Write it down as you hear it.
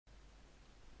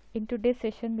In today's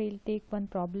session, we will take one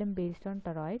problem based on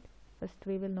toroid. First,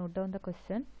 we will note down the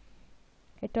question.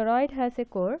 A toroid has a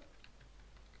core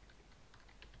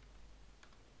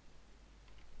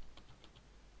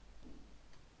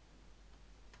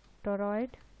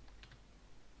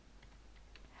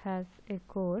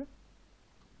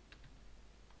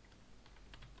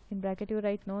in bracket you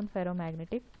write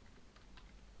non-ferromagnetic.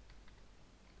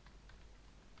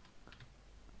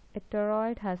 A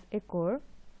toroid has a core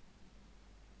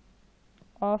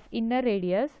of inner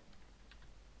radius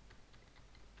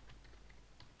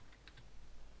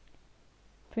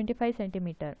 25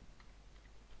 centimeter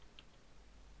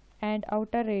and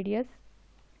outer radius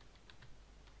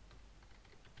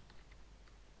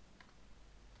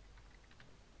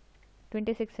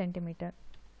 26 centimeter,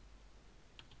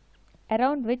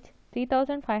 around which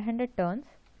 3500 turns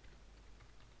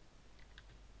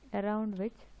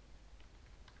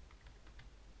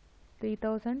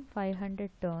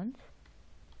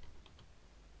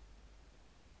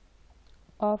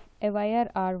of a wire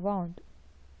are wound.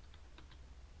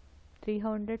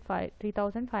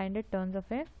 3500 turns of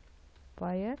a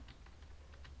wire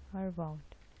are wound.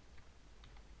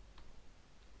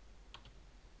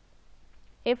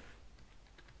 If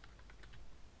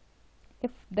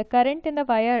the current in the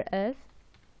wire is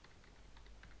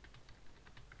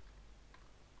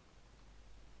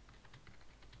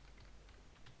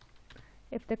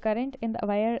if the current in the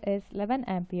wire is 11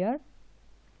 ampere,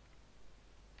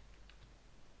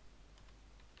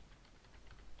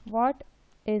 what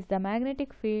is the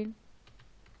magnetic field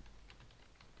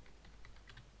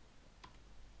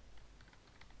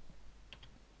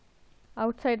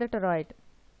outside the toroid?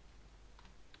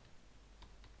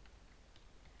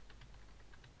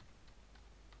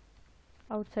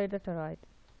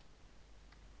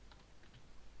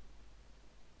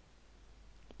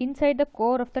 Inside the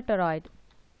core of the toroid.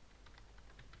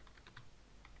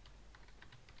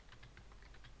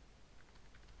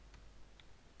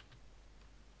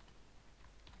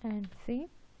 And see,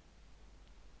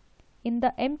 in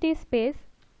the empty space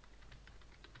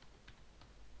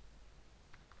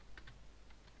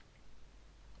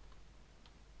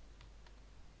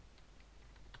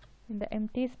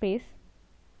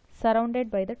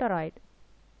surrounded by the toroid.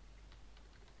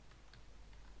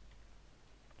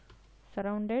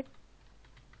 Surrounded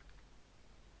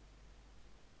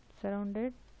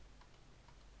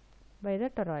by the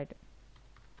toroid.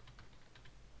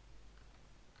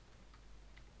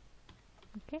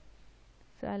 Okay,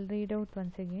 so I'll read out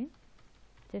once again,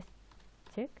 just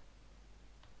check.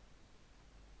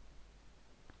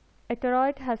 A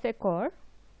toroid has a core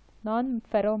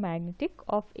non-ferromagnetic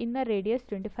of inner radius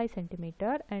 25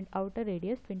 centimeter and outer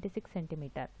radius 26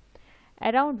 centimeter,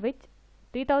 around which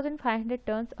 3500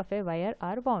 turns of a wire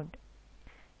are wound.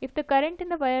 If the current in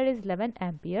the wire is 11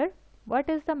 ampere, what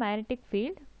is the magnetic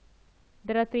field?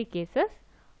 There are three cases: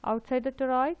 outside the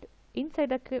toroid, inside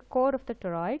the core of the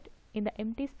toroid, in the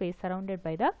empty space surrounded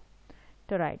by the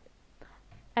toroid.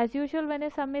 As usual, when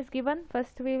a sum is given,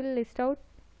 first we will list out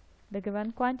the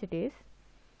given quantities.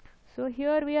 So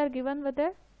here we are given with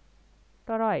a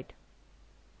toroid.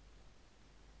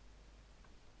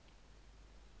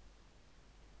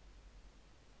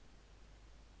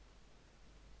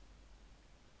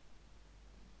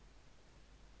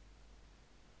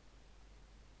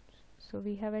 So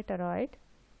we have a toroid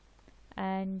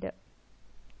and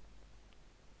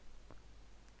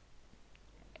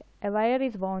a wire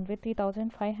is wound with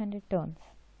 3500 turns.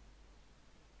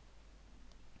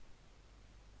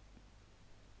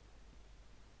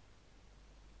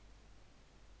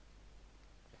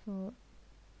 So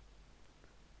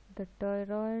the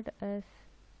toroid is,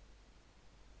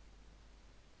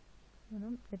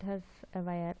 it has a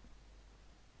wire.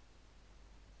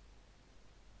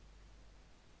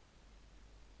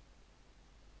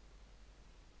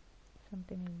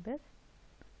 Something like this.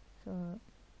 So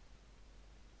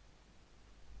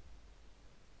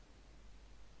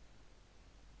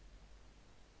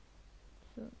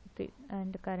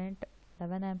and current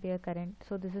 11 ampere current.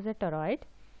 So this is a toroid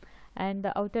and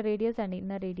the outer radius and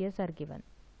inner radius are given.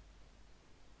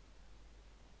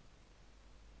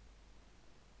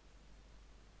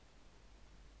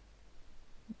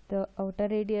 The outer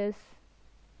radius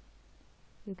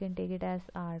you can take it as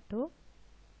R2,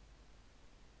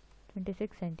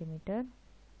 26 centimeter.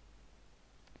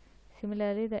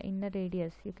 Similarly, the inner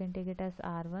radius you can take it as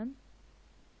R1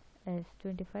 as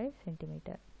 25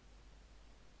 centimeter.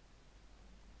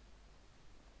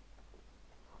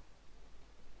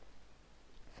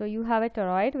 So you have a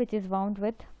toroid which is wound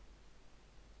with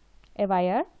a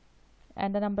wire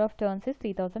and the number of turns is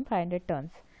 3500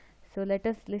 turns. So let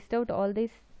us list out all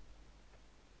these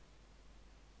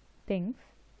things.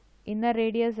 Inner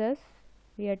radius is,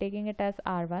 we are taking it as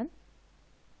R1.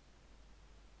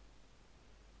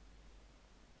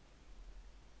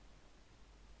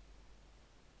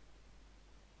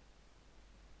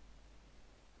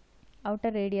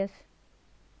 Outer radius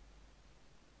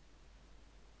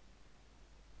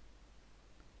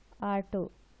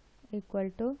R2 equal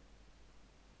to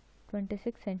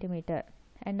 26 centimeter,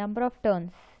 and number of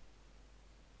turns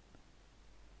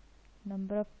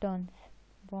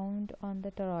wound on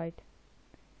the toroid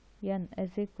N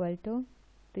is equal to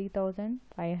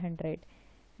 3500,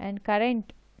 and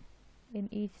current in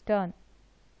each turn,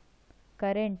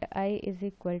 current I is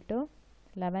equal to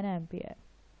 11 ampere.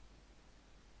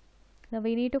 Now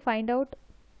we need to find out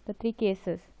the three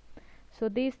cases. So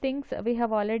these things we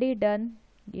have already done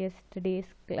yesterday's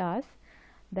class,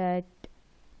 that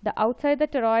the outside the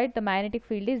toroid the magnetic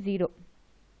field is 0.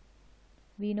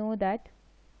 We know that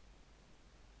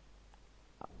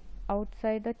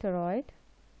outside the toroid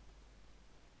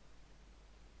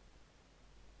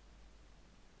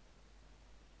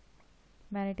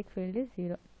magnetic field is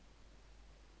 0.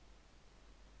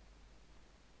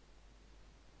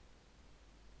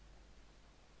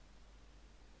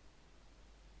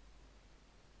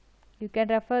 You can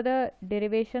refer the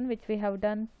derivation which we have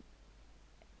done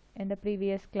in the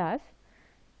previous class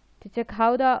to check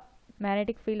how the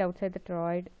magnetic field outside the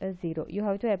toroid is 0. You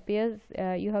have to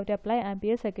apply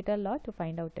Ampere's circuital law to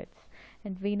find out it,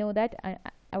 and we know that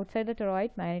outside the toroid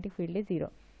magnetic field is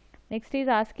 0. Next is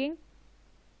asking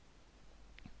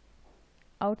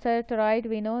outside the toroid,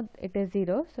 we know it is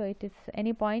 0, so it is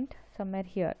any point somewhere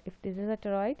here. If this is a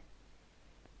toroid,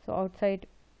 so outside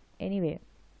anywhere.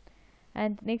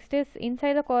 And next is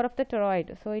inside the core of the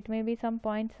toroid, so it may be some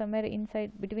point somewhere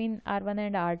inside between R1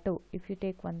 and R2 if you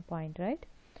take one point, right?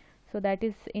 So that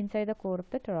is inside the core of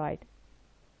the toroid.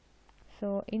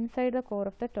 So inside the core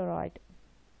of the toroid,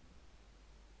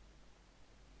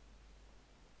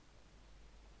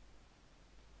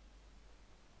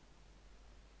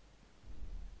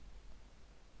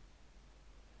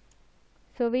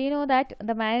 so we know that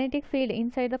the magnetic field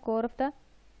inside the core of the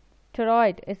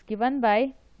toroid is given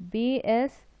by B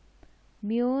is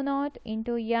mu naught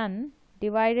into N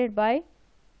divided by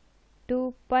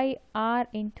 2 pi R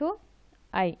into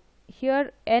I.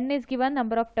 Here N is given,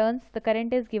 number of turns, the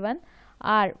current is given,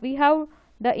 R. We have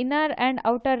the inner and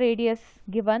outer radius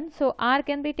given, so R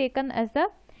can be taken as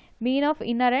the mean of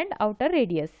inner and outer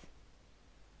radius.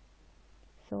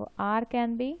 So R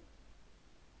can be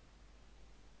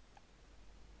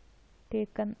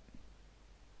taken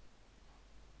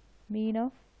mean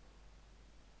of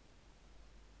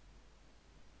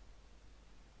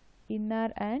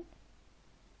inner and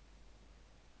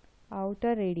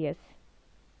outer radius.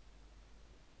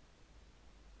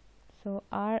 So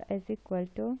R is equal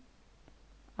to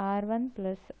R1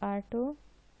 plus R2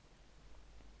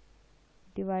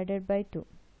 divided by 2.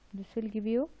 This will give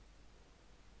you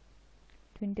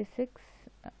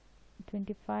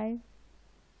 25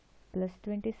 plus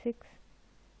 26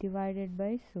 divided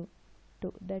by 2.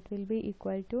 That will be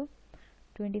equal to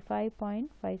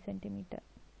 25.5 centimeter.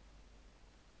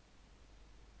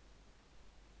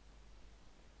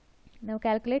 Now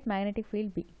calculate magnetic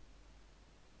field B.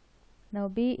 Now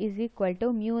B is equal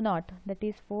to mu naught, that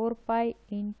is 4 pi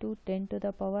into 10 to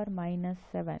the power minus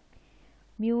 7.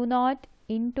 Mu naught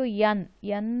into N.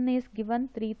 N is given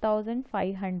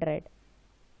 3500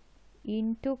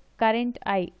 into current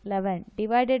I 11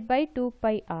 divided by 2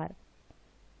 pi R.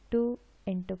 2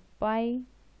 into pi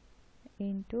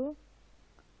into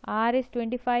R is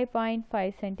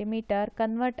 25.5 centimeter.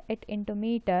 Convert it into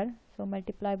meter, so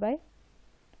multiply by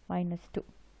minus 2.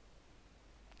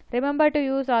 Remember to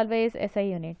use always SI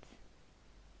units.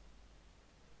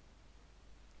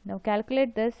 Now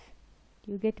calculate this.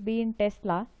 You get B in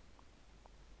Tesla,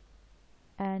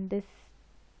 and this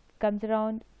comes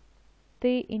around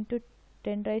 3 into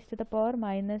 10 raised to the power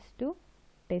minus 2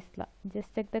 Tesla.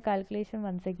 Just check the calculation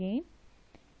once again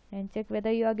and check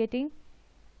whether you are getting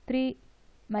 3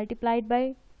 multiplied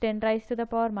by 10 raised to the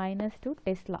power minus 2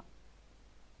 Tesla.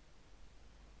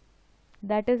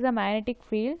 That is the magnetic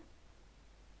field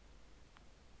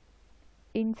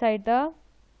inside the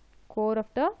core of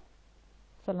the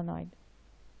solenoid.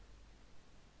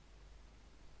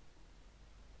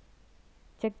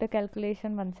 Check the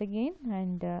calculation once again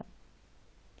and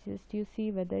just you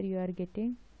see whether you are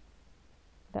getting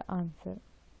the answer.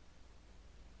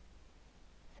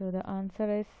 So the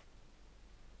answer is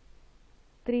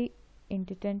 3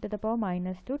 into 10 to the power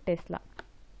minus 2 Tesla.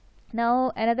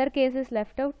 Now another case is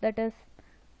left out, that is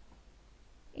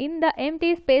in the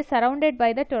empty space surrounded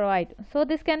by the toroid. So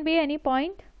this can be any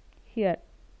point here,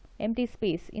 empty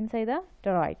space inside the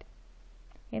toroid,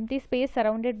 empty space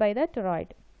surrounded by the toroid.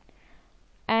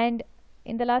 And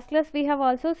in the last class we have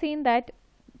also seen that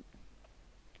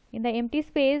in the empty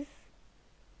space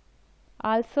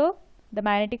also the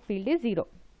magnetic field is 0.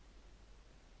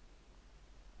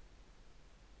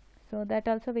 So that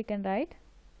also we can write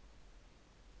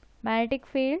magnetic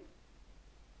field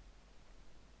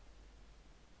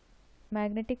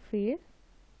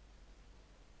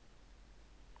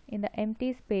in the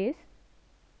empty space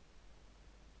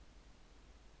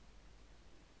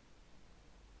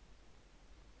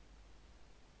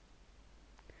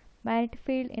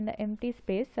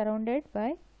surrounded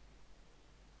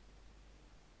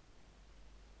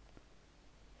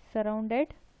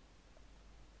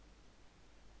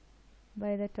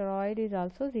by the toroid is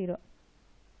also 0.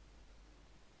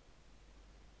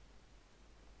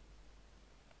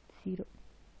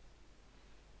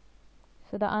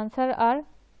 So the answer are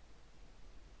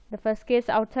the first case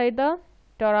outside the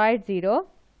toroid 0,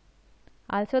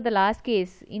 also the last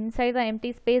case inside the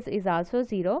empty space is also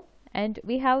 0, and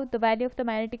we have the value of the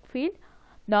magnetic field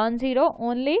non-zero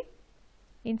only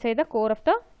inside the core of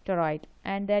the toroid,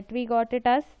 and that we got it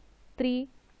as 3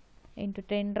 into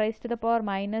 10 raised to the power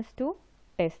minus 2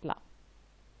 Tesla.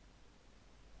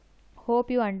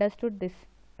 Hope you understood this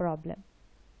problem.